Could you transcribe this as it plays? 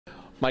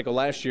Michael,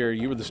 last year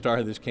you were the star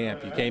of this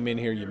camp. You came in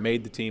here, you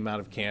made the team out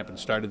of camp and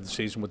started the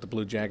season with the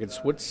Blue Jackets.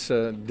 What's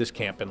this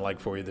camp been like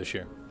for you this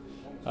year?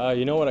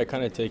 You know what, I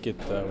kind of take it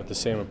with the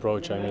same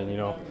approach. I mean,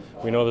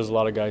 we know there's a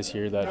lot of guys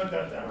here that,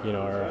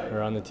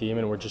 are on the team,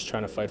 and we're just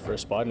trying to fight for a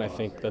spot, and I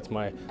think that's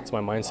my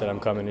mindset. I'm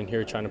coming in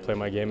here trying to play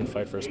my game and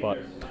fight for a spot.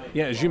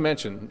 Yeah, as you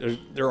mentioned,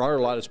 there are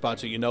a lot of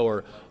spots that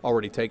are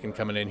already taken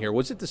coming in here.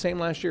 Was it the same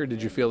last year, or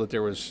did you feel that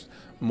there was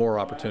more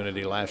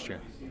opportunity last year?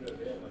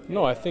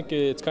 No, I think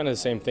it's kind of the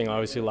same thing.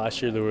 Obviously,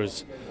 last year there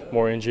was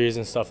more injuries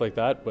and stuff like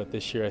that, but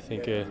this year I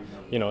think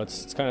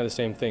it's kind of the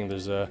same thing.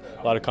 There's a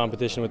lot of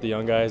competition with the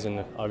young guys,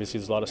 and obviously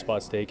there's a lot of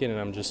spots taken. And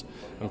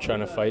I'm trying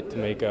to fight to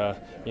make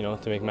to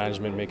make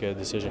management make a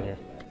decision here.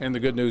 And the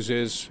good news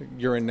is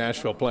you're in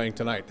Nashville playing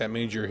tonight. That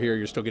means you're here.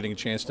 You're still getting a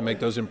chance to make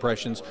those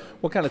impressions.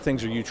 What kind of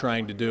things are you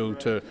trying to do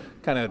to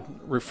kind of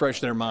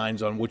refresh their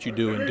minds on what you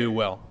do and do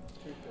well?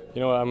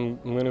 I'm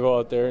going to go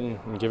out there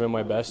and give it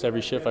my best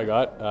every shift I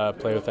got,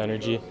 play with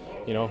energy,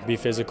 be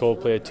physical,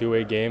 play a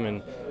two-way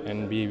game,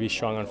 and be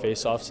strong on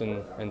face-offs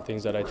and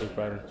things that I take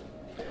pride in.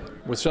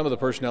 With some of the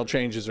personnel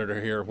changes that are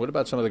here, what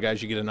about some of the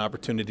guys you get an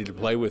opportunity to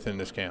play with in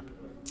this camp?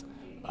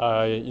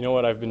 You know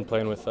what, I've been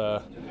playing with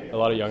a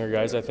lot of younger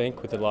guys, I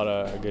think, with a lot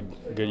of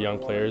good young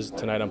players.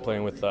 Tonight I'm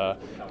playing with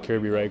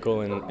Kirby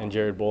Reichel and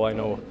Jared Bull. I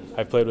know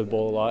I've played with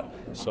Bull a lot,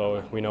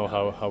 so we know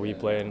how we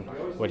play and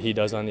what he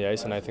does on the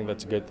ice, and I think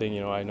that's a good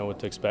thing. I know what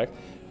to expect.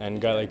 And a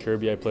guy like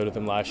Kirby, I played with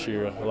him last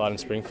year a lot in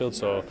Springfield,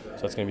 so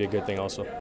that's going to be a good thing also.